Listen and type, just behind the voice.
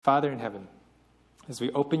Father in heaven, as we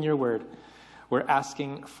open your word, we're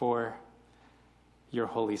asking for your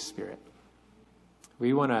Holy Spirit.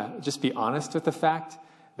 We want to just be honest with the fact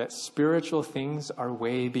that spiritual things are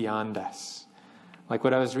way beyond us. Like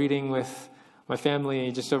what I was reading with my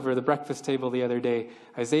family just over the breakfast table the other day,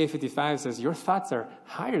 Isaiah 55 says, your thoughts are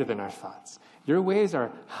higher than our thoughts. Your ways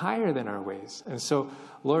are higher than our ways. And so,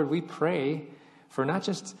 Lord, we pray for not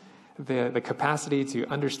just the capacity to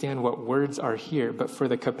understand what words are here, but for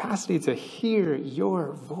the capacity to hear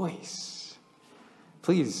your voice.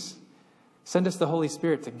 Please send us the Holy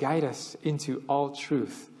Spirit to guide us into all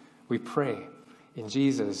truth. We pray in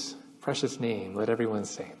Jesus' precious name. Let everyone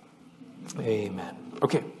say, amen.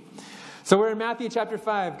 Okay, so we're in Matthew chapter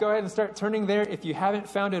 5. Go ahead and start turning there if you haven't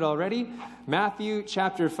found it already. Matthew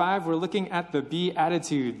chapter 5, we're looking at the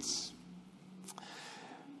Beatitudes.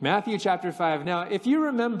 Matthew chapter 5. Now, if you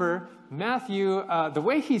remember, Matthew, the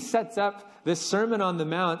way he sets up this Sermon on the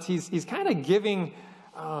Mount, he's kind of giving,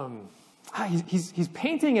 he's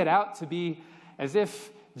painting it out to be as if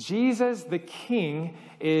Jesus the King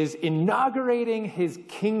is inaugurating his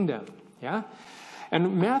kingdom. Yeah?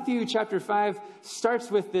 And Matthew chapter 5 starts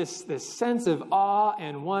with this sense of awe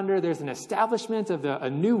and wonder. There's an establishment of a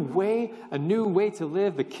new way to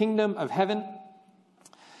live, the kingdom of heaven.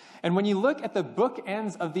 And when you look at the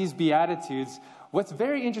bookends of these Beatitudes, what's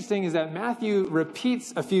very interesting is that Matthew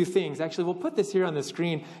repeats a few things. Actually, we'll put this here on the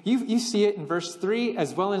screen. You see it in verse 3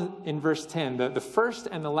 as well as in verse 10, the first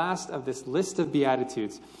and the last of this list of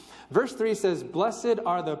Beatitudes. Verse 3 says, blessed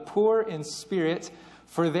are the poor in spirit,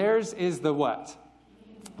 for theirs is the what?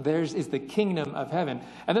 Theirs is the kingdom of heaven.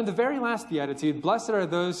 And then the very last Beatitude, blessed are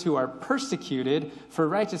those who are persecuted for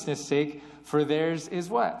righteousness' sake, for theirs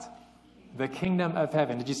is what? The kingdom of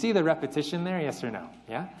heaven. Did you see the repetition there? Yes or no?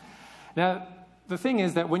 Yeah? Now, the thing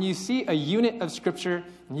is that when you see a unit of Scripture,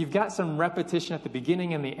 and you've got some repetition at the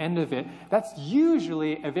beginning and the end of it, that's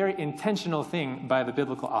usually a very intentional thing by the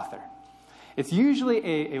biblical author. It's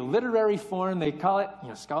usually a literary form. They call it,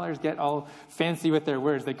 scholars get all fancy with their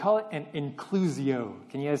words. They call it an inclusio.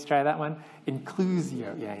 Can you guys try that one?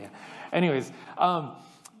 Inclusio. Yeah. Anyways,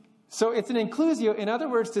 so it's an inclusio, in other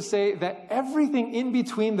words, to say that everything in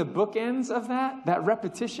between the bookends of that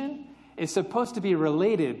repetition, is supposed to be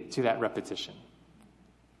related to that repetition.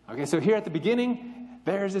 Okay, so here at the beginning,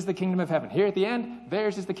 theirs is the kingdom of heaven. Here at the end,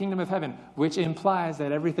 theirs is the kingdom of heaven, which implies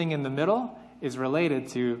that everything in the middle is related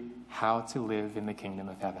to how to live in the kingdom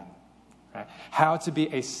of heaven. Right? How to be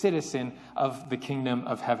a citizen of the kingdom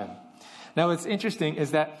of heaven. Now, what's interesting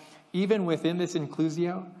is that even within this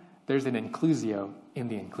inclusio, there's an inclusio in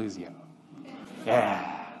the inclusio.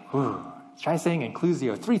 Yeah. Ooh. Try saying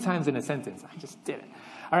inclusio 3 times in a sentence. I just did it.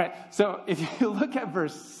 All right. So if you look at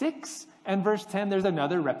verse 6 and verse 10, there's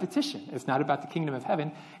another repetition. It's not about the kingdom of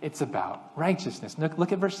heaven. It's about righteousness.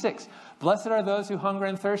 Look at verse 6. Blessed are those who hunger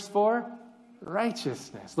and thirst for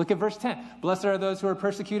righteousness. Look at verse 10. Blessed are those who are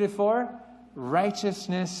persecuted for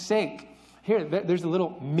righteousness' sake. Here, there's a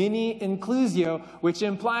little mini inclusio, which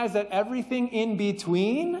implies that everything in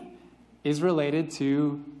between is related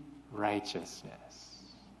to righteousness.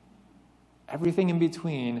 Everything in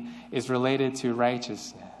between is related to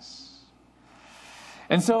righteousness.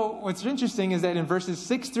 And so what's interesting is that in verses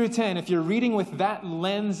 6 through 10, if you're reading with that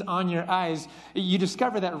lens on your eyes, you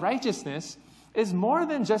discover that righteousness is more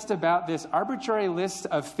than just about this arbitrary list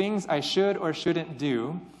of things I should or shouldn't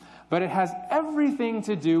do, but it has everything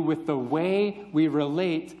to do with the way we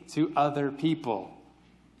relate to other people.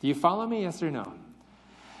 Do you follow me? Yes or no?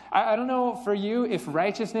 I don't know for you if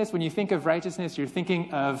righteousness, when you think of righteousness, you're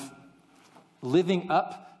thinking of living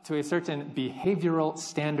up to a certain behavioral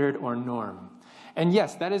standard or norm. And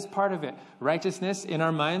yes, that is part of it. Righteousness in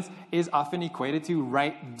our minds is often equated to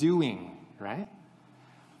right doing, right?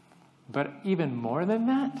 But even more than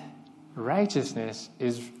that, righteousness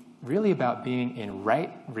is really about being in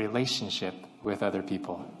right relationship with other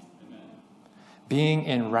people. Amen. Being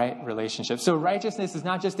in right relationship. So righteousness is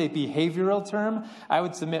not just a behavioral term. I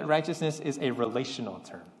would submit righteousness is a relational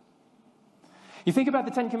term. You think about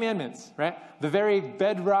the 10 Commandments, right? The very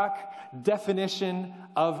bedrock definition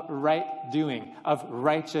of right doing, of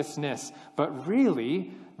righteousness. But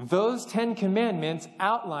really, those 10 Commandments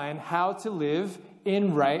outline how to live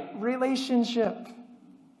in right relationship.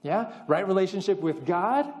 Yeah? Right relationship with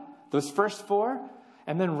God, those first 4,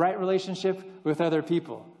 and then right relationship with other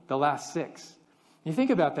people, the last 6. You think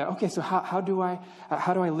about that. Okay, so how do I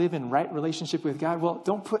live in right relationship with God? Well,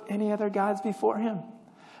 don't put any other gods before him.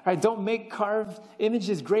 Right, don't make carved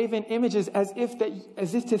images, graven images, as if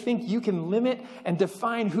to think you can limit and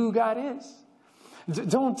define who God is.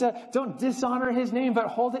 Don't dishonor his name, but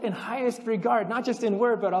hold it in highest regard, not just in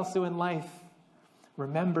word, but also in life.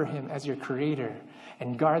 remember him as your creator,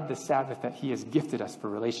 and guard the Sabbath that he has gifted us for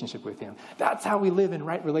relationship with him. That's how we live in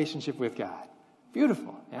right relationship with God.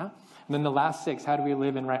 Beautiful, yeah? And then the last 6, how do we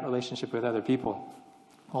live in right relationship with other people?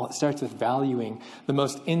 Well, it starts with valuing the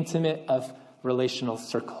most intimate of relational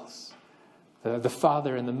circles. The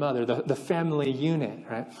father and the mother, the family unit,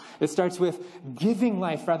 right? It starts with giving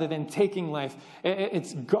life rather than taking life.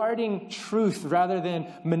 It's guarding truth rather than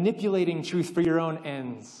manipulating truth for your own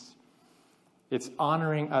ends. It's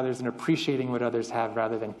honoring others and appreciating what others have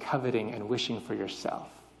rather than coveting and wishing for yourself.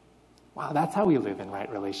 Wow, that's how we live in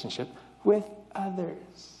right relationship with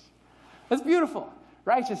others. That's beautiful.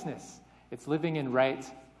 Righteousness. It's living in right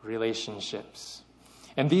relationships.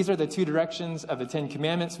 And these are the 2 directions of the 10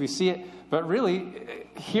 Commandments. We see it, but really,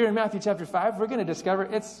 here in Matthew chapter 5, we're going to discover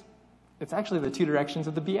it's actually the 2 directions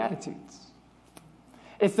of the Beatitudes.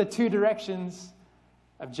 It's the 2 directions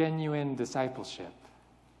of genuine discipleship.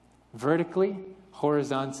 Vertically,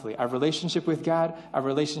 horizontally. Our relationship with God, our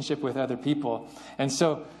relationship with other people. And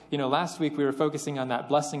so, last week we were focusing on that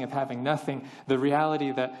blessing of having nothing, the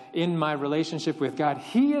reality that in my relationship with God,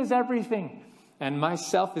 he is everything, and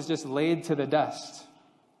myself is just laid to the dust.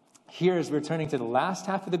 Here, as we're turning to the last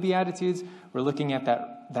half of the Beatitudes, we're looking at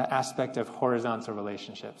that aspect of horizontal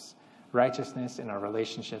relationships, righteousness in our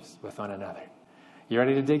relationships with one another. You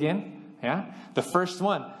ready to dig in? Yeah? The first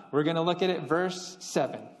one, we're going to look at it, verse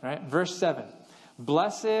 7, right? Verse 7.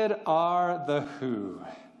 Blessed are the who?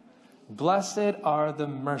 Blessed are the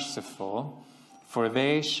merciful, for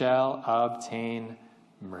they shall obtain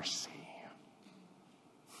mercy.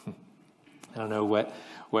 I don't know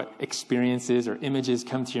what experiences or images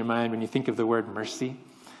come to your mind when you think of the word mercy.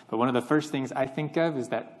 But one of the first things I think of is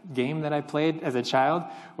that game that I played as a child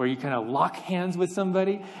where you kind of lock hands with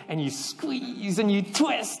somebody and you squeeze and you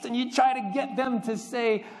twist and you try to get them to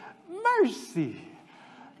say mercy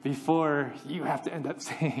before you have to end up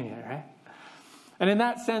saying it, right? And in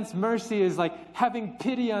that sense, mercy is like having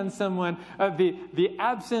pity on someone, the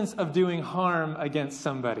absence of doing harm against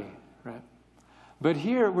somebody, right? But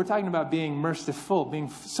here we're talking about being merciful, being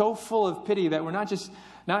so full of pity that we're not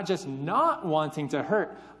just not wanting to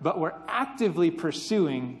hurt, but we're actively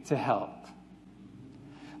pursuing to help.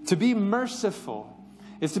 To be merciful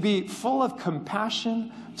is to be full of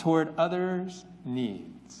compassion toward others'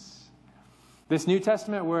 needs. This New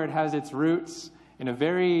Testament word has its roots in a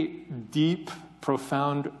very deep,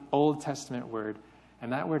 profound Old Testament word,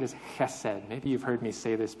 and that word is chesed. Maybe you've heard me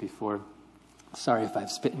say this before. Sorry if I've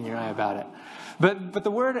spit in your eye about it. But the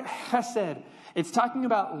word chesed, it's talking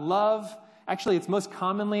about love. Actually, it's most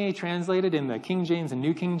commonly translated in the King James and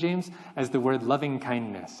New King James as the word loving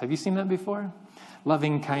kindness. Have you seen that before?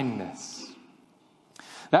 Loving kindness.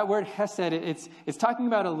 That word chesed, it's talking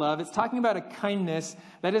about a love. It's talking about a kindness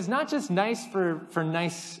that is not just nice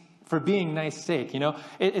for being nice sake.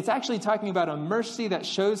 It's actually talking about a mercy that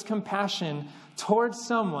shows compassion towards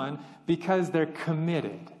someone because they're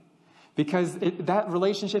committed. Because that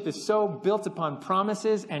relationship is so built upon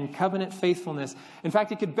promises and covenant faithfulness. In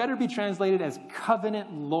fact, it could better be translated as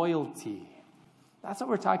covenant loyalty. That's what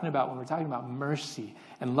we're talking about when we're talking about mercy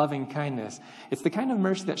and loving kindness. It's the kind of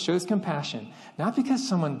mercy that shows compassion, not because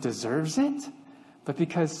someone deserves it, but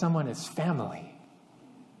because someone is family.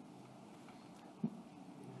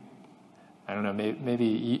 I don't know, maybe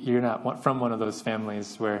you're not from one of those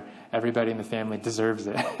families where everybody in the family deserves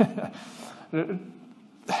it.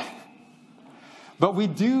 But we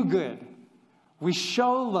do good. We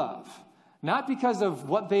show love. Not because of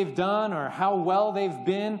what they've done or how well they've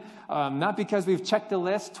been. Not because we've checked the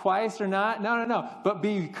list twice or not. No. But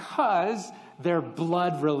because they're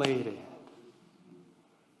blood related.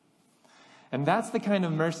 And that's the kind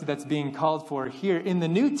of mercy that's being called for here. In the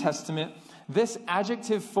New Testament, this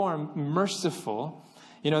adjective form, merciful,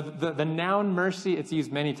 the noun mercy, it's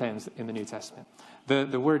used many times in the New Testament.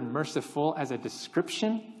 The word merciful as a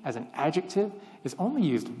description, as an adjective, is only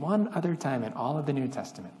used one other time in all of the New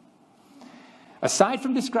Testament. Aside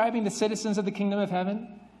from describing the citizens of the kingdom of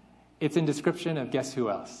heaven, it's in description of guess who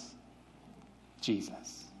else?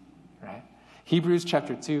 Jesus, right? Hebrews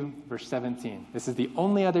chapter 2, verse 17. This is the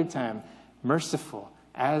only other time merciful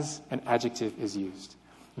as an adjective is used.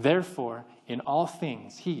 Therefore, in all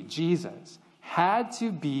things, he, Jesus, had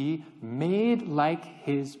to be made like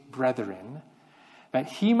his brethren, that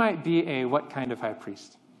he might be a what kind of high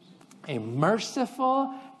priest? A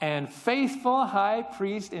merciful and faithful high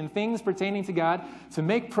priest in things pertaining to God to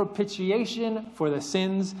make propitiation for the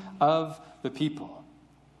sins of the people.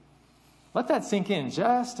 Let that sink in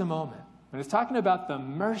just a moment. When it's talking about the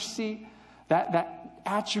mercy, that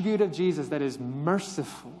attribute of Jesus that is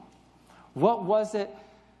merciful, what was it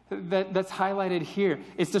that's highlighted here.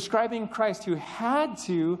 It's describing Christ who had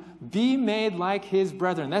to be made like his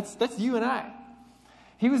brethren. That's you and I.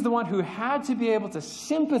 He was the one who had to be able to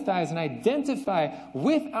sympathize and identify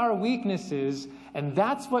with our weaknesses, and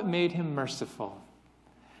that's what made him merciful.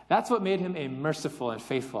 That's what made him a merciful and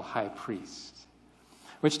faithful high priest.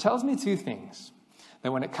 Which tells me two things.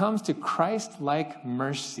 That when it comes to Christ-like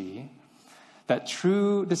mercy that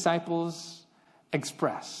true disciples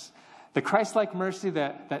express, the Christ-like mercy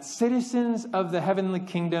that citizens of the heavenly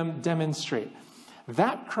kingdom demonstrate,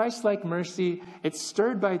 that Christ-like mercy, it's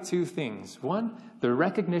stirred by two things. One, the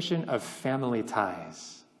recognition of family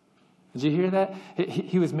ties. Did you hear that?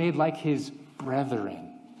 He was made like his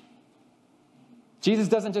brethren. Jesus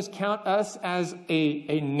doesn't just count us as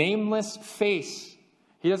a nameless face.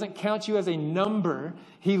 He doesn't count you as a number.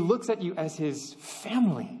 He looks at you as his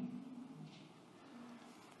family.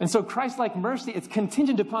 And so Christ-like mercy, it's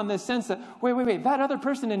contingent upon this sense that, wait, that other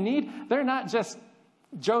person in need, they're not just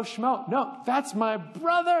Joe Schmo. No, that's my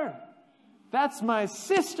brother. That's my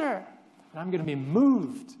sister. And I'm going to be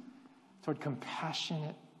moved toward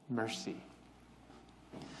compassionate mercy.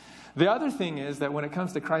 The other thing is that when it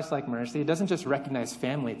comes to Christ-like mercy, it doesn't just recognize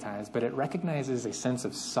family ties, but it recognizes a sense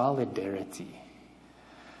of solidarity.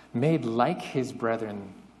 Made like his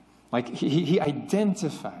brethren. Like he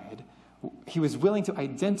identified, he was willing to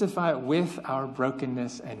identify with our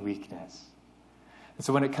brokenness and weakness. And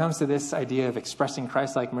so when it comes to this idea of expressing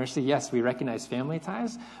Christ-like mercy, yes, we recognize family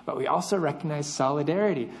ties, but we also recognize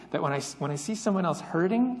solidarity. That when I see someone else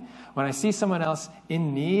hurting, when I see someone else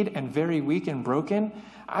in need and very weak and broken,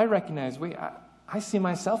 I recognize, I see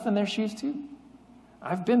myself in their shoes too.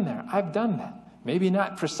 I've been there. I've done that. Maybe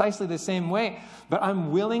not precisely the same way, but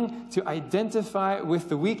I'm willing to identify with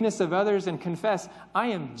the weakness of others and confess, I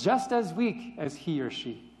am just as weak as he or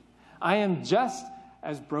she. I am just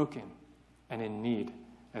as broken and in need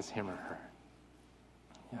as him or her.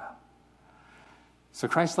 Yeah. So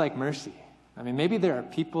Christ-like mercy. I mean, maybe there are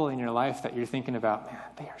people in your life that you're thinking about, man,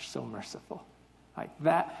 they are so merciful. Like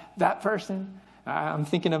that person. I'm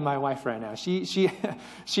thinking of my wife right now. She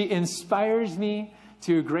inspires me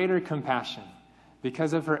to greater compassion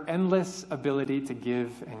because of her endless ability to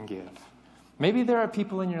give and give. Maybe there are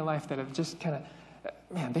people in your life that have just kind of,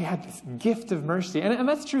 man, they had this gift of mercy. And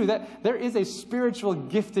that's true, that there is a spiritual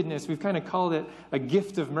giftedness. We've kind of called it a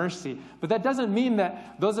gift of mercy. But that doesn't mean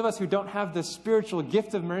that those of us who don't have the spiritual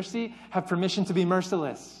gift of mercy have permission to be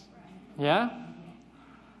merciless. Yeah?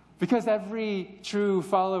 Because every true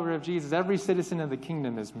follower of Jesus, every citizen of the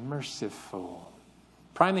kingdom is merciful.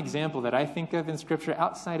 Prime example that I think of in Scripture,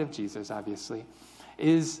 outside of Jesus, obviously,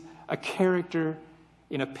 is a character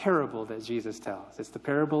in a parable that Jesus tells. It's the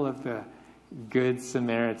parable of the Good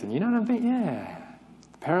Samaritan. You know what I'm thinking? Yeah.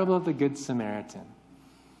 The parable of the Good Samaritan.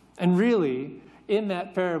 And really, in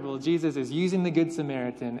that parable, Jesus is using the Good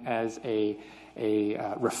Samaritan as a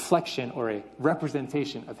reflection or a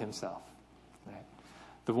representation of himself. Right?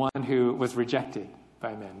 The one who was rejected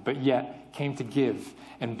by men, but yet came to give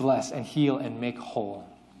and bless and heal and make whole.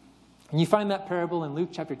 And you find that parable in Luke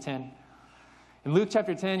chapter 10. In Luke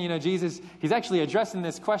chapter 10, Jesus, he's actually addressing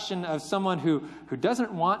this question of someone who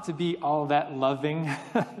doesn't want to be all that loving.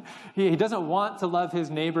 He doesn't want to love his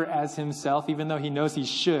neighbor as himself, even though he knows he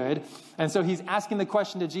should. And so he's asking the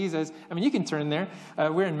question to Jesus. I mean, you can turn there.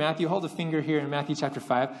 We're in Matthew. Hold a finger here in Matthew chapter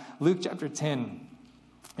 5. Luke chapter 10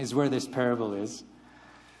 is where this parable is.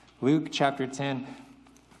 Luke chapter 10.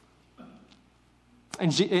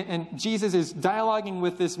 And Jesus is dialoguing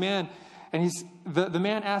with this man. And the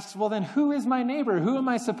man asks, well, then who is my neighbor? Who am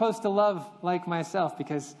I supposed to love like myself?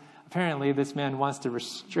 Because apparently this man wants to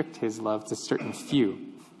restrict his love to certain few.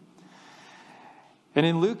 And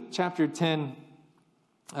in Luke chapter 10,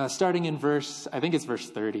 starting in verse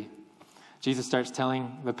 30, Jesus starts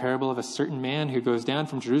telling the parable of a certain man who goes down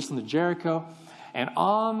from Jerusalem to Jericho, and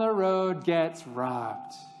on the road gets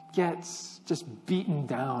robbed, gets just beaten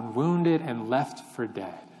down, wounded, and left for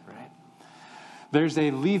dead. There's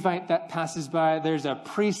a Levite that passes by. There's a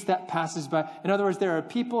priest that passes by. In other words, there are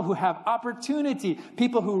people who have opportunity,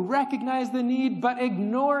 people who recognize the need but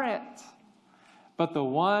ignore it. But the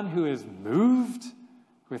one who is moved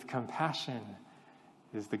with compassion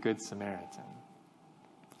is the Good Samaritan.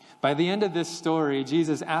 By the end of this story,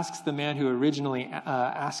 Jesus asks the man who originally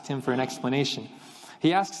asked him for an explanation.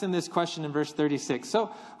 He asks him this question in verse 36. So,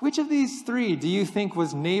 which of these three do you think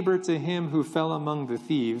was neighbor to him who fell among the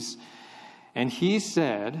thieves? And he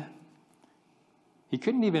said, he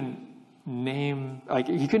couldn't even name,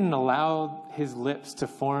 he couldn't allow his lips to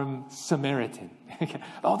form Samaritan.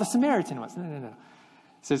 Oh, the Samaritan was. No. It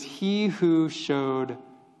says, he who showed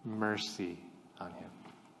mercy on him.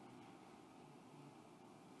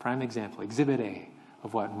 Prime example, exhibit A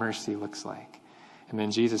of what mercy looks like. And then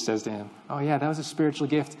Jesus says to him, oh yeah, that was a spiritual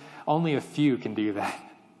gift. Only a few can do that.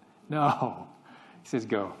 No. He says,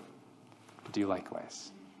 go, do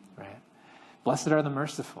likewise, right? Blessed are the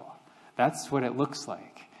merciful. That's what it looks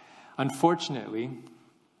like. Unfortunately,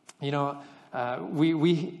 the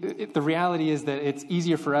reality is that it's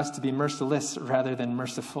easier for us to be merciless rather than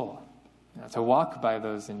merciful, to walk by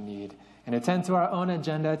those in need and attend to our own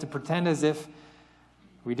agenda, to pretend as if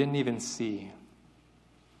we didn't even see.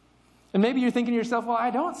 And maybe you're thinking to yourself, well,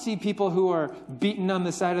 I don't see people who are beaten on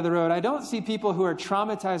the side of the road. I don't see people who are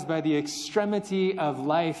traumatized by the extremity of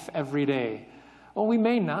life every day. Well, we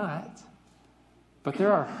may not, but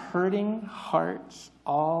there are hurting hearts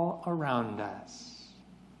all around us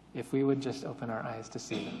if we would just open our eyes to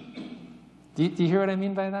see them. Do you hear what I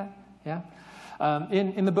mean by that? Yeah?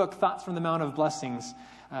 In the book, Thoughts from the Mount of Blessings,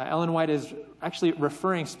 Ellen White is actually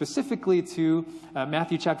referring specifically to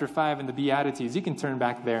Matthew chapter 5 and the Beatitudes. You can turn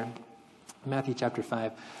back there. Matthew chapter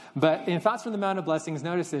 5. But in Thoughts from the Mount of Blessings,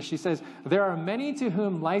 notice this. She says, there are many to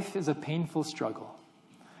whom life is a painful struggle.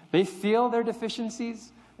 They feel their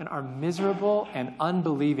deficiencies and are miserable and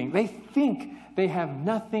unbelieving. They think they have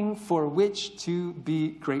nothing for which to be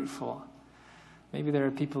grateful. Maybe there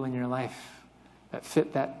are people in your life that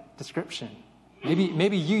fit that description.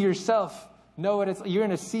 Maybe you yourself know what it's like. You're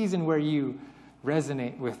in a season where you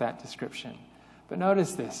resonate with that description. But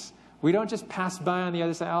notice this. We don't just pass by on the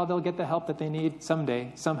other side. Oh, they'll get the help that they need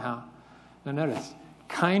someday, somehow. Now notice,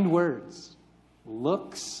 kind words,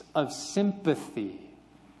 looks of sympathy,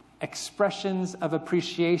 expressions of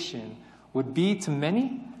appreciation would be to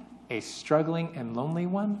many a struggling and lonely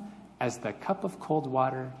one as the cup of cold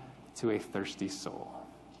water to a thirsty soul.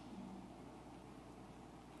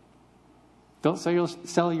 Don't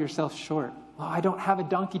sell yourself short. Oh, I don't have a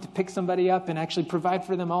donkey to pick somebody up and actually provide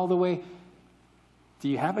for them all the way. Do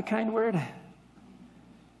you have a kind word?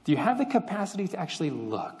 Do you have the capacity to actually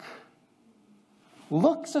look?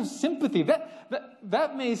 Looks of sympathy.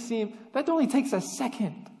 That may seem, that only takes a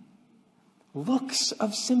second. Looks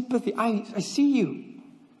of sympathy. I see you.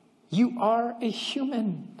 You are a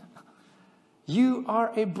human. You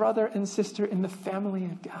are a brother and sister in the family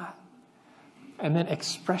of God. And then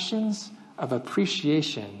expressions of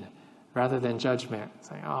appreciation rather than judgment. It's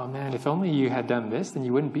like, oh man, if only you had done this, then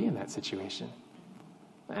you wouldn't be in that situation.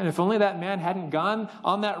 And if only that man hadn't gone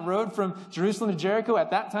on that road from Jerusalem to Jericho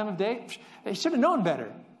at that time of day, they should have known better.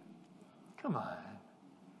 Come on.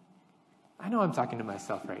 I know I'm talking to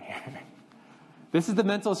myself right here. This is the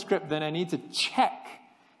mental script that I need to check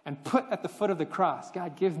and put at the foot of the cross.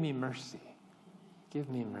 God, give me mercy. Give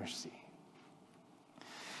me mercy.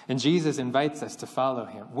 And Jesus invites us to follow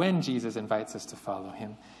him. When Jesus invites us to follow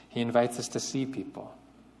him, he invites us to see people.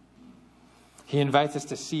 He invites us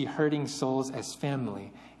to see hurting souls as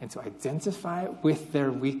family and to identify with their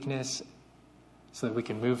weakness so that we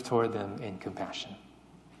can move toward them in compassion.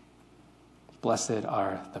 Blessed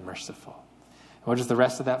are the merciful. And what does the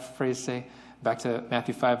rest of that phrase say? Back to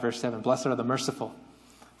Matthew 5, verse 7. Blessed are the merciful,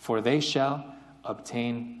 for they shall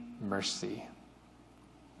obtain mercy.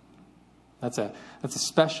 That's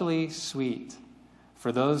especially sweet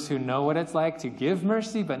for those who know what it's like to give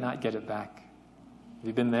mercy but not get it back. Have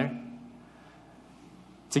you been there?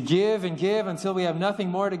 To give and give until we have nothing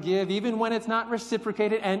more to give, even when it's not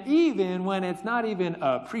reciprocated and even when it's not even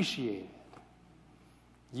appreciated.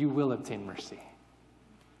 You will obtain mercy.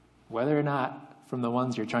 Whether or not from the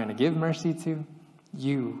ones you're trying to give mercy to,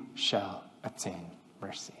 you shall obtain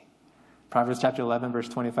mercy. Proverbs chapter 11, verse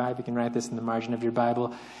 25, you can write this in the margin of your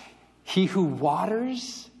Bible. He who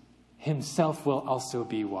waters himself will also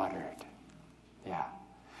be watered. Yeah.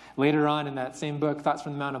 Later on in that same book, Thoughts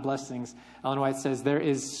from the Mount of Blessings, Ellen White says, there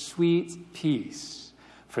is sweet peace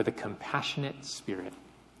for the compassionate spirit,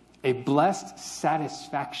 a blessed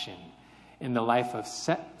satisfaction in the life of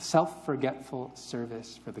self-forgetful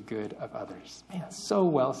service for the good of others. Man, so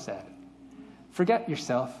well said. Forget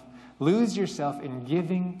yourself. Lose yourself in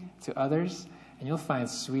giving to others, and you'll find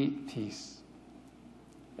sweet peace,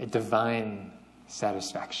 a divine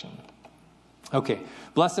satisfaction. Okay,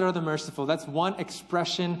 blessed are the merciful. That's one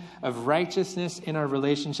expression of righteousness in our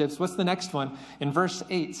relationships. What's the next one? In verse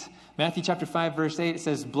 8, Matthew chapter 5, verse 8, it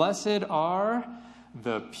says, blessed are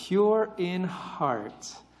the pure in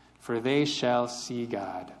heart, for they shall see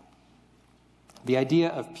God. The idea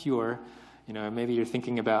of pure, maybe you're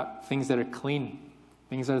thinking about things that are clean,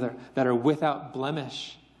 things that are without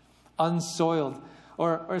blemish, unsoiled,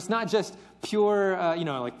 or it's not just pure,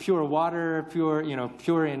 like pure water,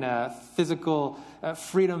 pure in physical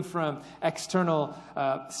freedom from external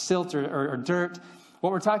silt or dirt.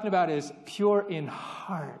 What we're talking about is pure in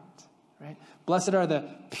heart, right? Blessed are the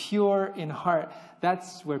pure in heart.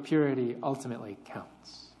 That's where purity ultimately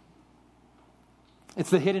counts. It's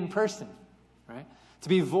the hidden person, right? To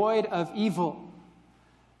be void of evil,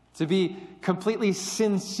 to be completely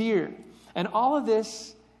sincere. And all of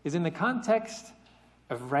this is in the context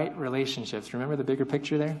of right relationships. Remember the bigger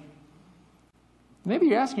picture there? Maybe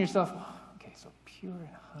you're asking yourself, okay, so pure in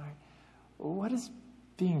heart. What does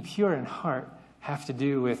being pure in heart have to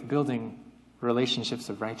do with building relationships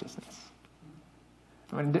of righteousness?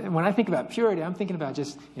 When I think about purity, I'm thinking about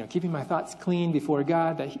just keeping my thoughts clean before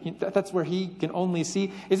God. That's where He can only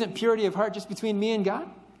see. Isn't purity of heart just between me and God?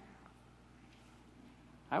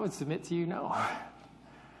 I would submit to you, no.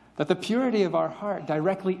 That the purity of our heart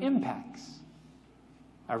directly impacts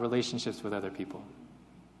our relationships with other people.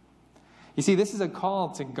 You see, this is a call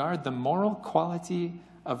to guard the moral quality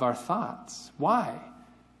of our thoughts. Why?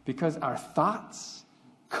 Because our thoughts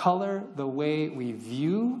color the way we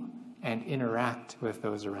view and interact with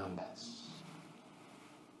those around us.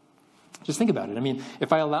 Just think about it. I mean,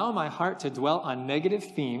 if I allow my heart to dwell on negative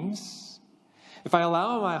themes, if I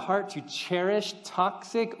allow my heart to cherish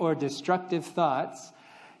toxic or destructive thoughts,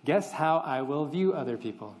 guess how I will view other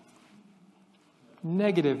people?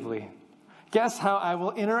 Negatively. Guess how I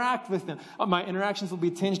will interact with them? My interactions will be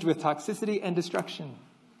tinged with toxicity and destruction.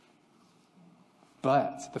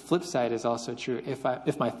 But the flip side is also true.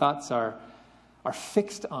 If my thoughts are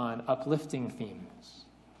fixed on uplifting themes,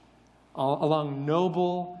 along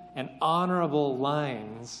noble and honorable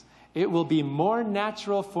lines, it will be more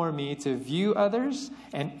natural for me to view others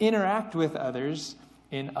and interact with others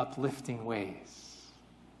in uplifting ways.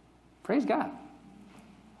 Praise God.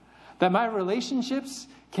 That my relationships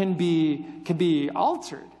can be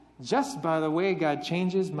altered just by the way God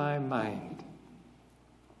changes my mind.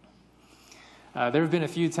 There have been a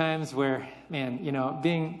few times where,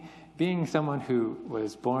 being someone who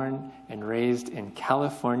was born and raised in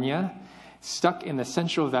California, stuck in the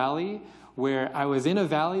Central Valley, where I was in a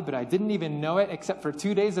valley, but I didn't even know it except for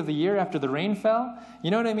 2 days of the year after the rain fell. You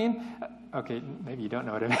know what I mean? Okay, maybe you don't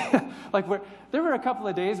know what I mean. There were a couple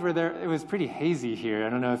of days where it was pretty hazy here. I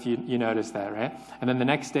don't know if you noticed that, right? And then the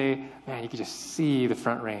next day, man, you could just see the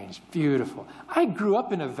Front Range. Beautiful. I grew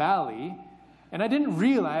up in a valley, and I didn't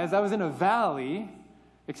realize I was in a valley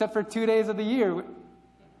except for 2 days of the year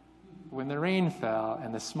when the rain fell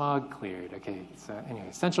and the smog cleared. Okay, so anyway,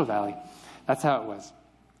 Central Valley. That's how it was.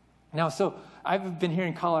 Now, so I've been here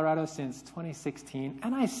in Colorado since 2016,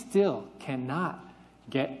 and I still cannot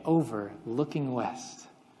get over looking west.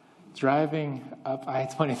 Driving up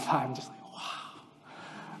I-25, I'm just like, wow,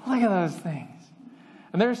 look at those things.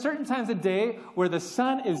 And there are certain times of day where the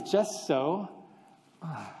sun is just so,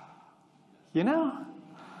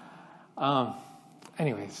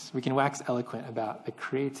 Anyways, we can wax eloquent about the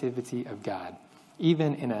creativity of God,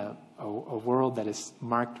 even in a world that is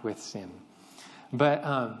marked with sin. But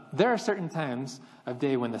there are certain times of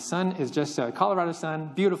day when the sun is just a Colorado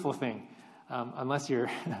sun, beautiful thing, unless you're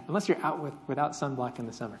out without sunblock in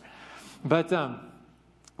the summer. But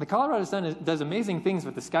the Colorado sun does amazing things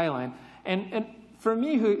with the skyline, and for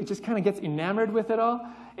me, who just kind of gets enamored with it all,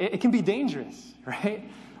 it can be dangerous, right?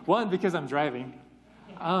 One, because I'm driving,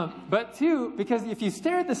 but two, because if you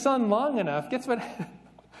stare at the sun long enough, guess what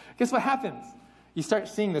happens? You start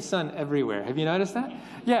seeing the sun everywhere. Have you noticed that?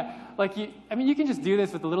 Yeah, you can just do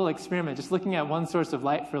this with a little experiment, just looking at one source of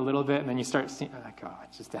light for a little bit, and then you start seeing,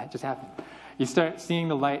 that just happened. You start seeing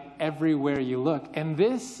the light everywhere you look. And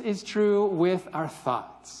this is true with our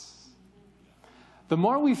thoughts. The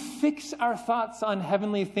more we fix our thoughts on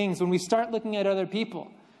heavenly things, when we start looking at other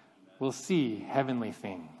people, we'll see heavenly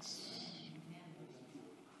things.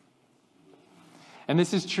 And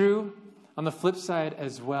this is true on the flip side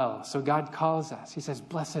as well. So God calls us. He says,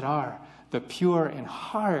 blessed are the pure in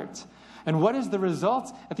heart. And what is the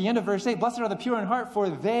result? At the end of verse 8, blessed are the pure in heart, for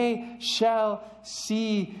they shall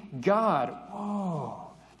see God.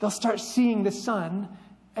 Whoa. They'll start seeing the sun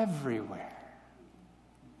everywhere.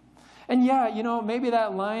 And maybe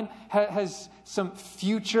that line has some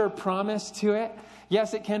future promise to it.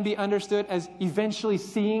 Yes, it can be understood as eventually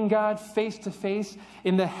seeing God face to face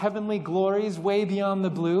in the heavenly glories way beyond the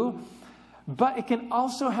blue. But it can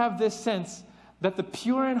also have this sense that the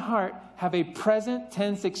pure in heart have a present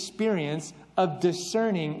tense experience of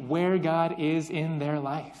discerning where God is in their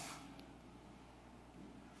life.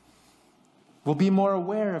 We'll be more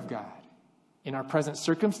aware of God in our present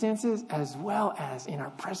circumstances as well as in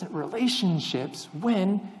our present relationships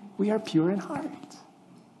when we are pure in heart.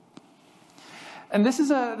 And this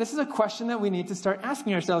is a question that we need to start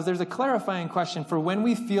asking ourselves. There's a clarifying question for when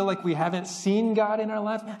we feel like we haven't seen God in our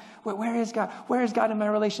lives. Where is God? Where is God in my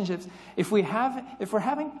relationships? If we're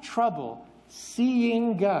having trouble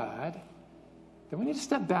seeing God, then we need to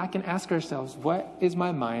step back and ask ourselves, what is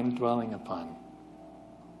my mind dwelling upon?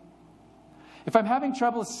 If I'm having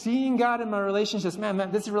trouble seeing God in my relationships,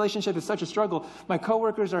 man, this relationship is such a struggle. My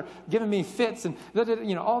coworkers are giving me fits and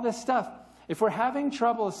all this stuff. If we're having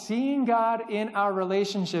trouble seeing God in our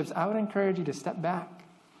relationships, I would encourage you to step back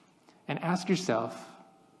and ask yourself,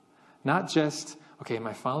 not just, okay, am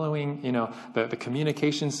I following, the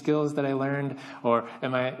communication skills that I learned, or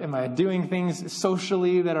am I doing things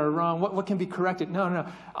socially that are wrong? What can be corrected? No.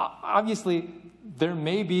 Obviously, there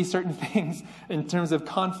may be certain things in terms of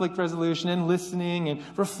conflict resolution and listening and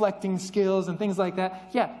reflecting skills and things like that.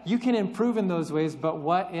 Yeah, you can improve in those ways, but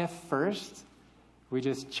what if first we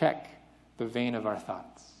just check the vein of our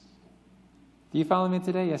thoughts? Do you follow me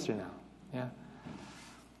today? Yes or no? Yeah.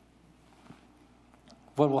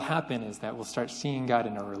 What will happen is that we'll start seeing God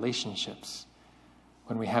in our relationships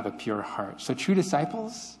when we have a pure heart. So true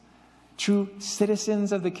disciples, true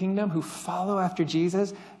citizens of the kingdom who follow after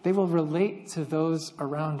Jesus, they will relate to those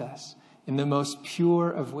around us in the most pure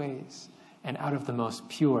of ways and out of the most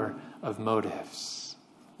pure of motives.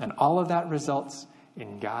 And all of that results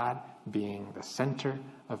in God being the center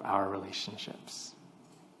of our relationships.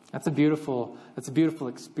 That's a beautiful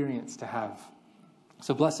experience to have.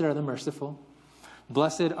 So blessed are the merciful.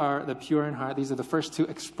 Blessed are the pure in heart. These are the first two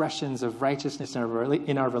expressions of righteousness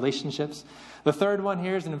in our relationships. The third one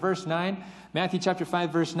here is in verse 9. Matthew chapter 5,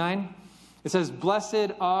 verse 9. It says,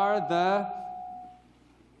 blessed are the...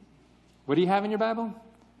 What do you have in your Bible?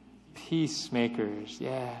 Peacemakers.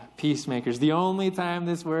 Yeah, peacemakers. The only time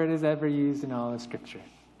this word is ever used in all of Scripture.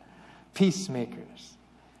 Peacemakers.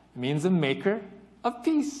 It means a maker of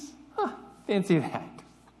peace. Fancy that.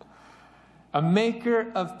 A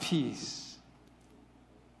maker of peace.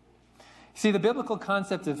 See, the biblical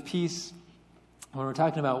concept of peace, when we're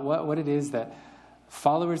talking about what it is that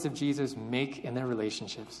followers of Jesus make in their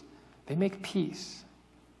relationships, they make peace.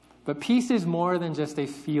 But peace is more than just a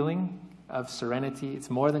feeling of serenity. It's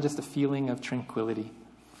more than just a feeling of tranquility.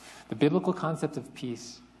 The biblical concept of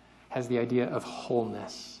peace has the idea of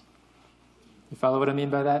wholeness. You follow what I mean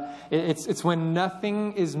by that? It's when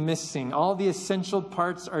nothing is missing. All the essential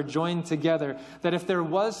parts are joined together. That if there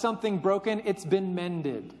was something broken, it's been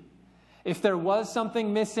mended. If there was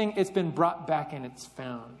something missing, it's been brought back and it's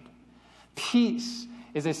found. Peace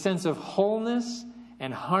is a sense of wholeness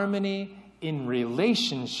and harmony in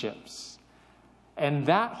relationships. And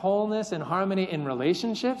that wholeness and harmony in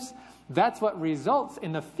relationships, that's what results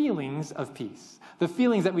in the feelings of peace. The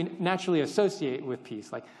feelings that we naturally associate with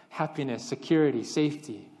peace, like happiness, security,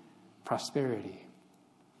 safety, prosperity.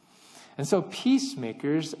 And so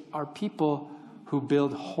peacemakers are people who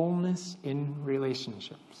build wholeness in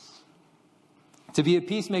relationships. To be a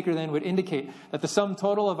peacemaker then would indicate that the sum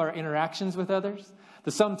total of our interactions with others,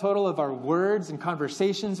 the sum total of our words and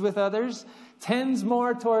conversations with others, tends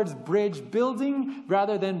more towards bridge building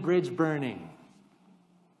rather than bridge burning.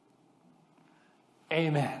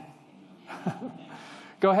 Amen.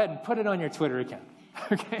 Go ahead and put it on your Twitter account,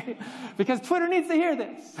 okay? Because Twitter needs to hear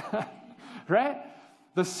this, right?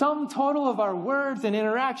 The sum total of our words and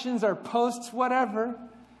interactions, our posts, whatever,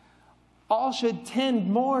 all should tend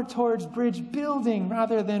more towards bridge building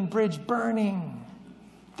rather than bridge burning.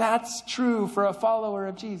 That's true for a follower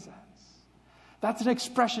of Jesus. That's an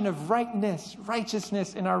expression of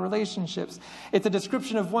righteousness in our relationships. It's a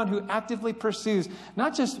description of one who actively pursues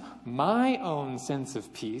not just my own sense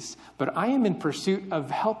of peace, but I am in pursuit of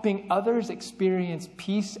helping others experience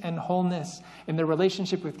peace and wholeness in their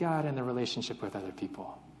relationship with God and their relationship with other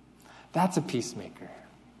people. That's a peacemaker.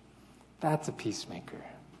 That's a peacemaker.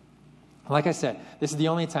 Like I said, this is the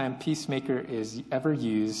only time peacemaker is ever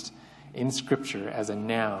used in Scripture as a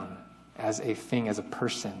noun, as a thing, as a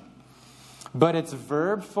person. But its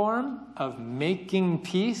verb form of making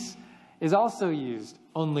peace is also used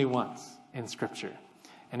only once in Scripture.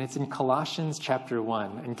 And it's in Colossians chapter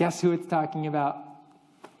 1. And guess who it's talking about?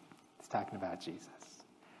 It's talking about Jesus.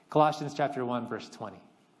 Colossians chapter 1, verse 20.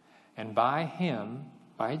 And by him,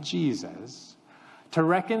 by Jesus, to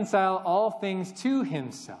reconcile all things to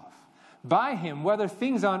himself. By him, whether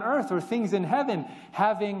things on earth or things in heaven,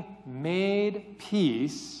 having made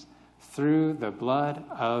peace through the blood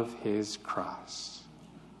of his cross.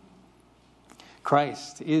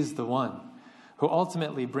 Christ is the one who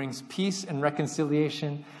ultimately brings peace and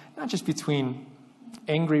reconciliation, not just between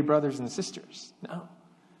angry brothers and sisters, no,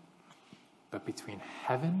 but between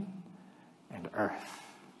heaven and earth.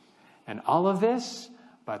 And all of this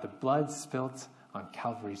by the blood spilt on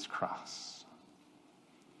Calvary's cross.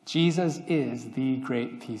 Jesus is the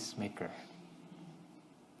great peacemaker.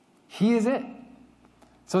 He is it.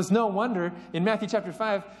 So it's no wonder, in Matthew chapter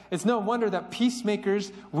 5, it's no wonder that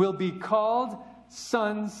peacemakers will be called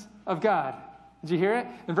sons of God. Did you hear it?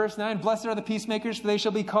 In verse 9, blessed are the peacemakers, for they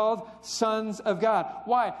shall be called sons of God.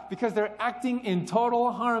 Why? Because they're acting in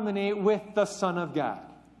total harmony with the Son of God.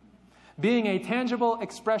 Being a tangible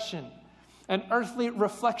expression, an earthly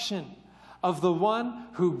reflection of the one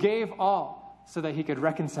who gave all so that he could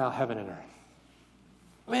reconcile heaven and earth.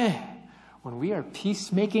 Man, when we are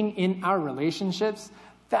peacemaking in our relationships,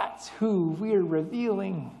 that's who we're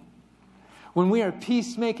revealing. When we are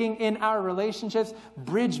peacemaking in our relationships,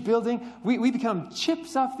 bridge building, we become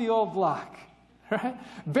chips off the old block, right?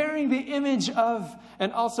 Bearing the image of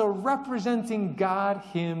and also representing God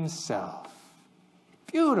himself.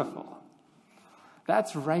 Beautiful.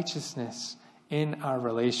 That's righteousness in our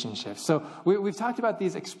relationships. So we've talked about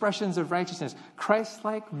these expressions of righteousness.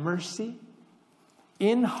 Christ-like mercy,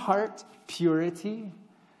 in-heart purity,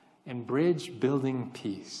 and bridge-building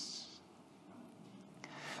peace.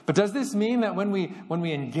 But does this mean that when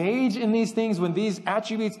we engage in these things, when these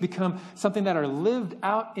attributes become something that are lived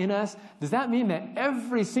out in us, does that mean that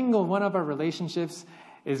every single one of our relationships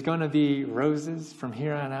is going to be roses from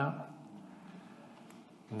here on out?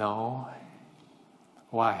 No.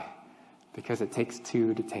 Why? Because it takes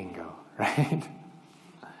two to tango, right?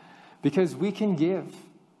 Because we can give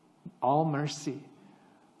all mercy.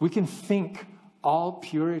 We can think all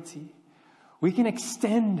purity. We can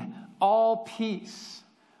extend all peace,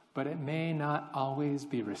 but it may not always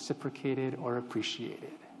be reciprocated or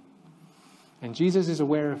appreciated. And Jesus is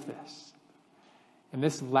aware of this. And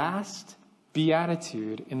this last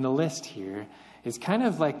beatitude in the list here is kind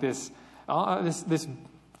of like this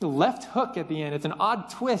left hook at the end. It's an odd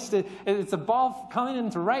twist. It's a ball coming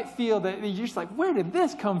into right field that you're just like, where did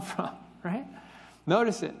this come from? Right?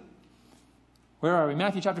 Notice it. Where are we?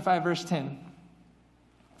 Matthew chapter 5, verse 10.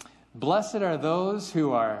 Blessed are those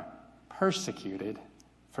who are persecuted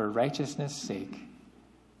for righteousness' sake,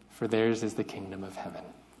 for theirs is the kingdom of heaven.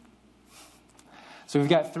 So we've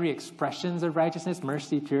got three expressions of righteousness: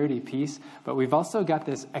 mercy, purity, peace. But we've also got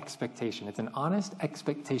this expectation. It's an honest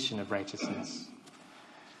expectation of righteousness.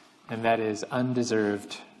 And that is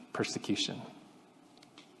undeserved persecution.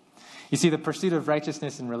 You see, the pursuit of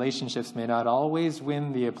righteousness in relationships may not always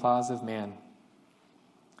win the applause of man.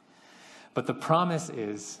 But the promise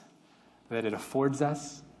is that it affords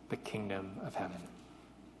us the kingdom of heaven.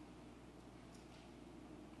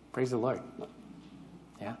 Praise the Lord.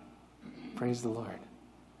 Yeah? Praise the Lord.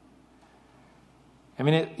 I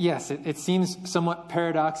mean, it seems somewhat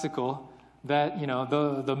paradoxical that,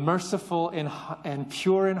 the merciful and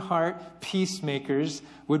pure in heart peacemakers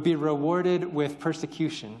would be rewarded with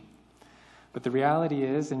persecution. But the reality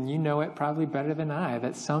is, and you know it probably better than I,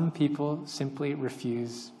 that some people simply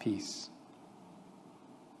refuse peace.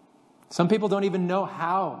 Some people don't even know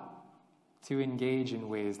how to engage in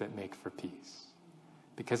ways that make for peace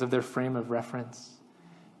because of their frame of reference,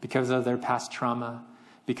 because of their past trauma,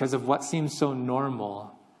 because of what seems so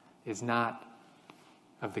normal is not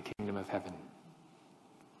of the kingdom of heaven.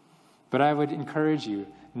 But I would encourage you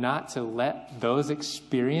not to let those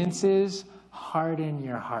experiences harden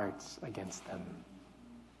your hearts against them.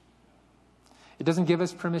 It doesn't give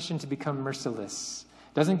us permission to become merciless.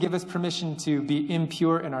 It doesn't give us permission to be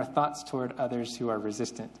impure in our thoughts toward others who are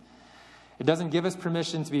resistant. It doesn't give us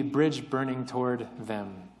permission to be bridge burning toward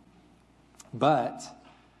them. But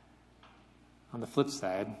on the flip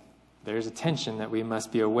side, there's a tension that we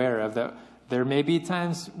must be aware of, that there may be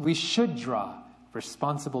times we should draw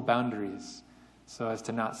responsible boundaries so as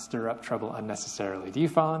to not stir up trouble unnecessarily. Do you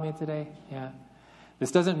follow me today? Yeah.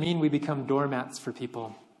 This doesn't mean we become doormats for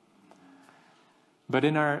people. But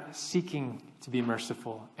in our seeking to be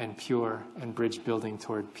merciful and pure and bridge building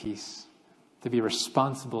toward peace, to be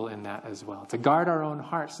responsible in that as well, to guard our own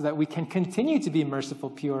hearts so that we can continue to be merciful,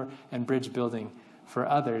 pure, and bridge building for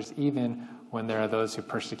others, even when there are those who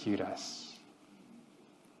persecute us.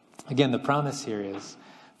 Again, the promise here is,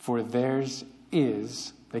 for theirs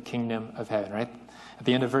is the kingdom of heaven, right? At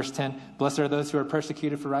the end of verse 10, blessed are those who are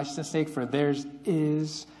persecuted for righteousness' sake, for theirs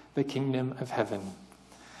is the kingdom of heaven.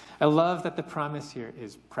 I love that the promise here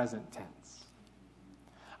is present tense.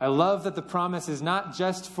 I love that the promise is not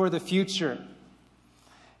just for the future.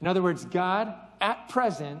 In other words, God, at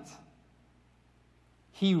present,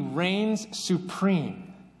 He reigns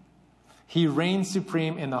supreme. He reigns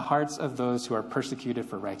supreme in the hearts of those who are persecuted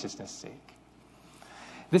for righteousness' sake.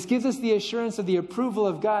 This gives us the assurance of the approval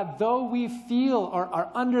of God, though we feel or are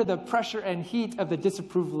under the pressure and heat of the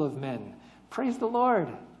disapproval of men. Praise the Lord.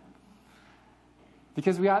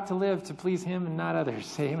 because we ought to live to please him and not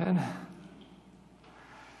others. Amen.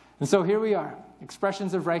 And so here we are,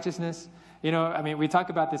 expressions of righteousness. We talk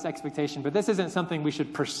about this expectation, but this isn't something we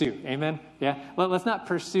should pursue. Amen? Yeah? Let's not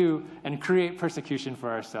pursue and create persecution for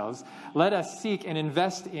ourselves. Let us seek and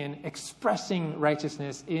invest in expressing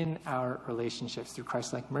righteousness in our relationships through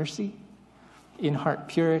Christ-like mercy, in-heart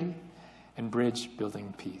purity, and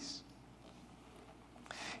bridge-building peace.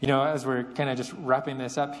 As we're kind of just wrapping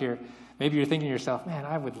this up here, maybe you're thinking to yourself, man,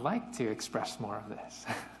 I would like to express more of this.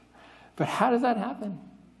 But how does that happen?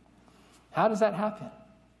 How does that happen?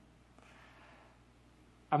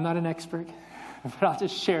 I'm not an expert, but I'll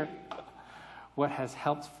just share what has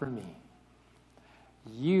helped for me.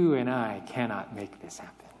 You and I cannot make this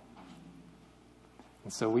happen.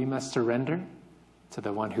 And so we must surrender to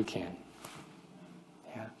the one who can.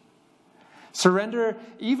 Yeah. Surrender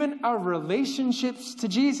even our relationships to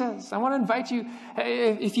Jesus. I want to invite you,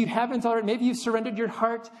 if you haven't already, maybe you've surrendered your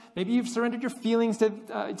heart, maybe you've surrendered your feelings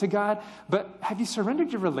to God, but have you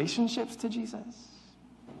surrendered your relationships to Jesus?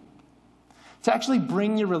 To actually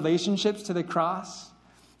bring your relationships to the cross,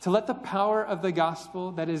 to let the power of the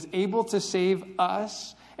gospel that is able to save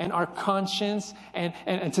us and our conscience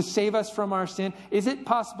and to save us from our sin. Is it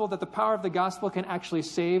possible that the power of the gospel can actually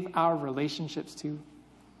save our relationships too?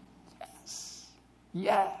 Yes.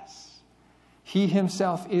 Yes. He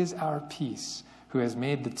himself is our peace, who has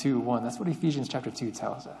made the two one. That's what Ephesians chapter 2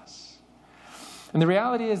 tells us. And the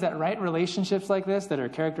reality is that right relationships like this, that are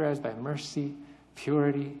characterized by mercy,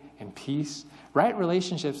 purity, and peace, right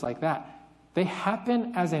relationships like that, they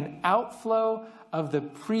happen as an outflow of the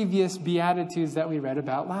previous Beatitudes that we read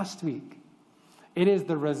about last week. It is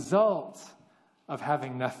the result of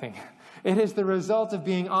having nothing. It is the result of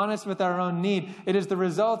being honest with our own need. It is the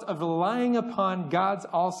result of relying upon God's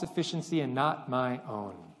all-sufficiency and not my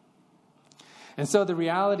own. And so the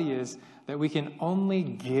reality is that we can only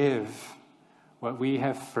give what we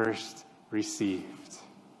have first received.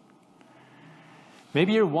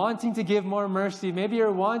 Maybe you're wanting to give more mercy. Maybe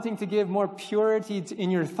you're wanting to give more purity in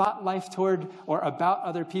your thought life toward or about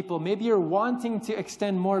other people. Maybe you're wanting to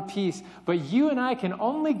extend more peace. But you and I can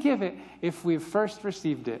only give it if we've first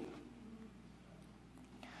received it.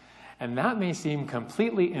 And that may seem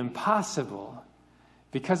completely impossible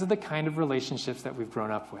because of the kind of relationships that we've grown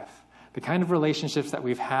up with. The kind of relationships that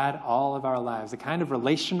we've had all of our lives. The kind of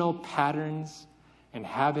relational patterns and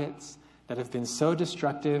habits that have been so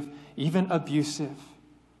destructive, even abusive.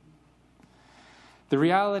 The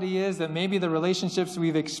reality is that maybe the relationships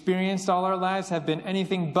we've experienced all our lives have been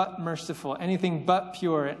anything but merciful, anything but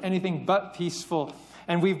pure, anything but peaceful.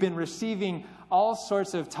 And we've been receiving all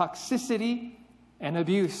sorts of toxicity and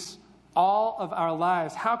abuse all of our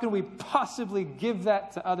lives. How can we possibly give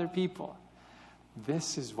that to other people?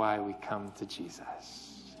 This is why we come to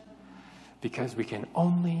Jesus. Because we can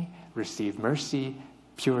only receive mercy,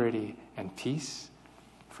 purity, and peace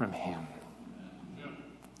from him.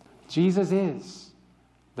 Jesus is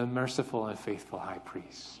the merciful and faithful high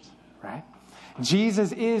priest, right?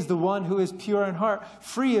 Jesus is the one who is pure in heart,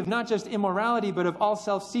 free of not just immorality, but of all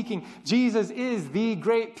self-seeking. Jesus is the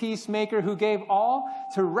great peacemaker who gave all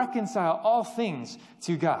to reconcile all things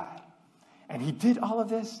to God. And he did all of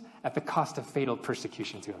this at the cost of fatal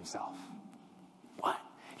persecution to himself. What?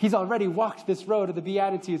 He's already walked this road of the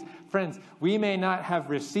Beatitudes. Friends, we may not have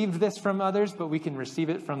received this from others, but we can receive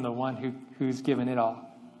it from the one who's given it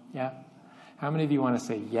all. Yeah? How many of you want to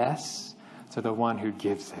say yes to the one who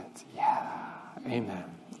gives it? Yeah. Amen.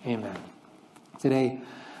 Amen. Today,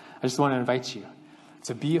 I just want to invite you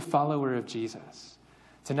to be a follower of Jesus.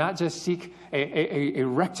 To not just seek a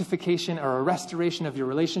rectification or a restoration of your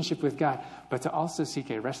relationship with God, but to also seek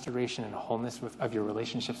a restoration and a wholeness of your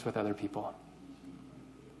relationships with other people.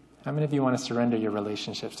 How many of you want to surrender your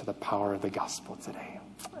relationships to the power of the gospel today?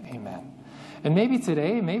 Amen. And maybe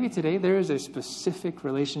today there is a specific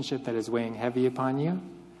relationship that is weighing heavy upon you.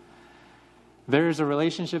 There is a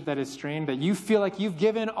relationship that is strained, that you feel like you've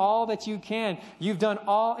given all that you can. You've done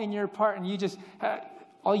all in your part, and you just,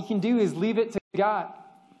 all you can do is leave it to God.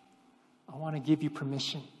 I want to give you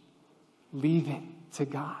permission. Leave it to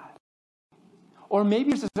God. Or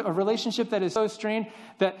maybe there's a relationship that is so strained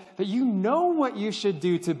that you know what you should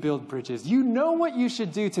do to build bridges. You know what you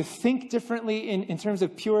should do to think differently in terms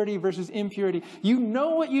of purity versus impurity. You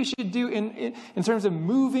know what you should do in terms of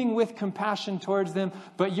moving with compassion towards them,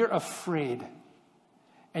 but you're afraid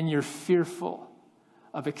and you're fearful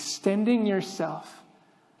of extending yourself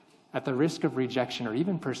at the risk of rejection or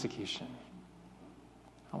even persecution.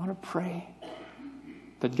 I want to pray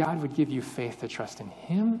that God would give you faith to trust in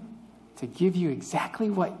him to give you exactly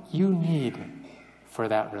what you need for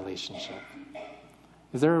that relationship.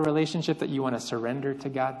 Is there a relationship that you want to surrender to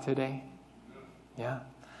God today? Yeah.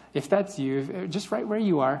 If that's you, just right where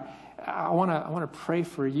you are, I want to pray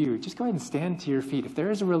for you. Just go ahead and stand to your feet. If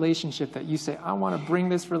there is a relationship that you say, I want to bring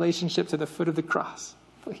this relationship to the foot of the cross,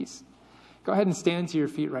 please go ahead and stand to your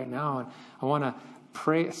feet right now. And I want to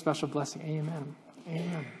pray a special blessing. Amen.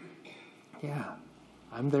 Amen. Yeah,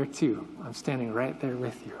 I'm there too. I'm standing right there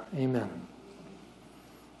with you. Amen.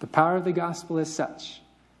 The power of the gospel is such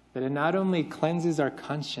that it not only cleanses our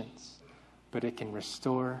conscience, but it can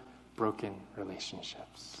restore broken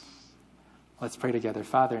relationships. Let's pray together.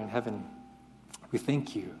 Father in heaven, we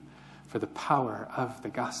thank you for the power of the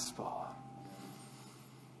gospel.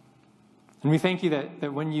 And we thank you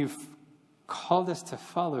that when you've called us to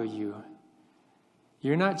follow you,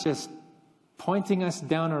 you're not just pointing us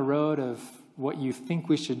down a road of what you think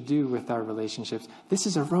we should do with our relationships. This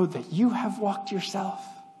is a road that you have walked yourself.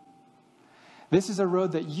 This is a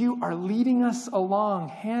road that you are leading us along,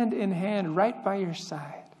 hand in hand, right by your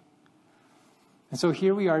side. And so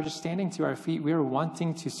here we are, just standing to our feet. We are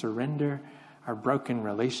wanting to surrender our broken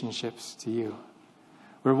relationships to you.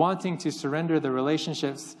 We're wanting to surrender the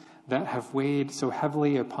relationships that have weighed so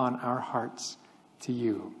heavily upon our hearts to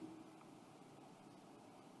you.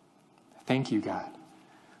 Thank you, God,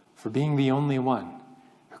 for being the only one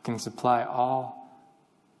who can supply all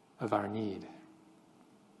of our need.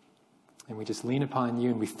 And we just lean upon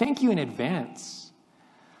you, and we thank you in advance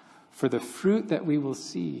for the fruit that we will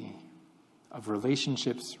see of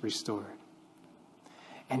relationships restored.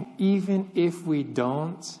 And even if we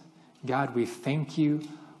don't, God, we thank you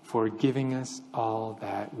for giving us all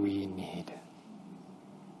that we need.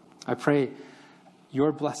 I pray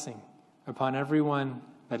your blessing upon everyone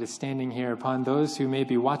that is standing here, upon those who may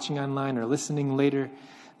be watching online or listening later,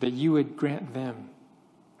 that you would grant them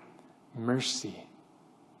mercy,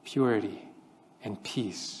 purity, and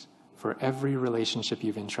peace for every relationship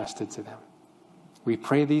you've entrusted to them. We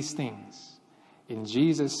pray these things in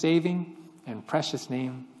Jesus' saving and precious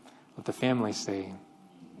name. Let the family say,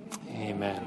 amen.